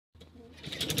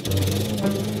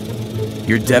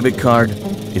Your debit card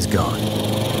is gone,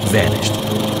 vanished,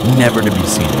 never to be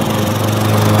seen again.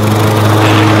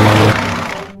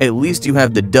 At least you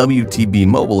have the WTB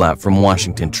mobile app from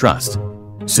Washington Trust,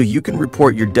 so you can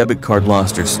report your debit card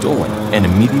lost or stolen and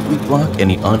immediately block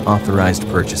any unauthorized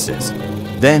purchases.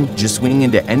 Then just swing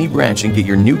into any branch and get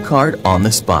your new card on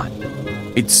the spot.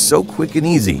 It's so quick and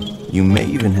easy, you may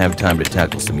even have time to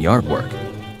tackle some yard work.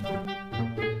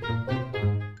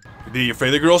 The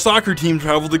Ephrata girls soccer team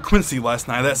traveled to Quincy last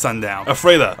night at sundown.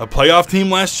 Ephrata, a playoff team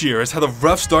last year, has had a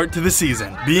rough start to the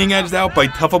season, being edged out by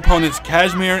tough opponents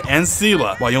Kashmir and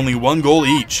Sela by only 1 goal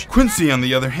each. Quincy, on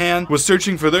the other hand, was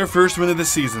searching for their first win of the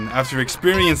season after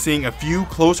experiencing a few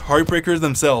close heartbreakers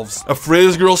themselves.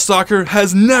 Ephrata's girls soccer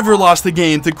has never lost a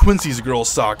game to Quincy's girls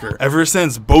soccer ever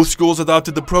since both schools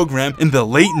adopted the program in the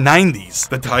late 90s.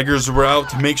 The Tigers were out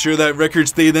to make sure that record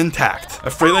stayed intact.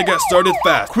 Ephrata got started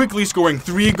fast, quickly scoring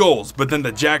 3 goals. But then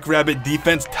the Jackrabbit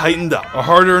defense tightened up. A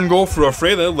hard-earned goal for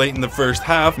Ephrata late in the first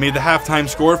half made the halftime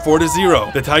score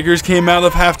 4-0. The Tigers came out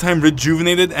of halftime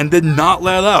rejuvenated and did not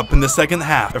let up in the second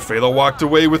half. Ephrata walked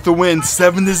away with the win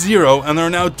 7-0 and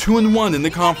are now 2-1 in the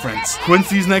conference.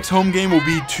 Quincy's next home game will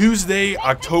be Tuesday,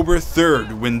 October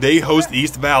 3rd when they host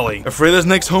East Valley. Ephrata's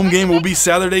next home game will be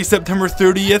Saturday, September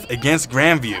 30th against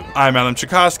Grandview. I'm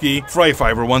Cichoski for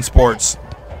i501 Sports.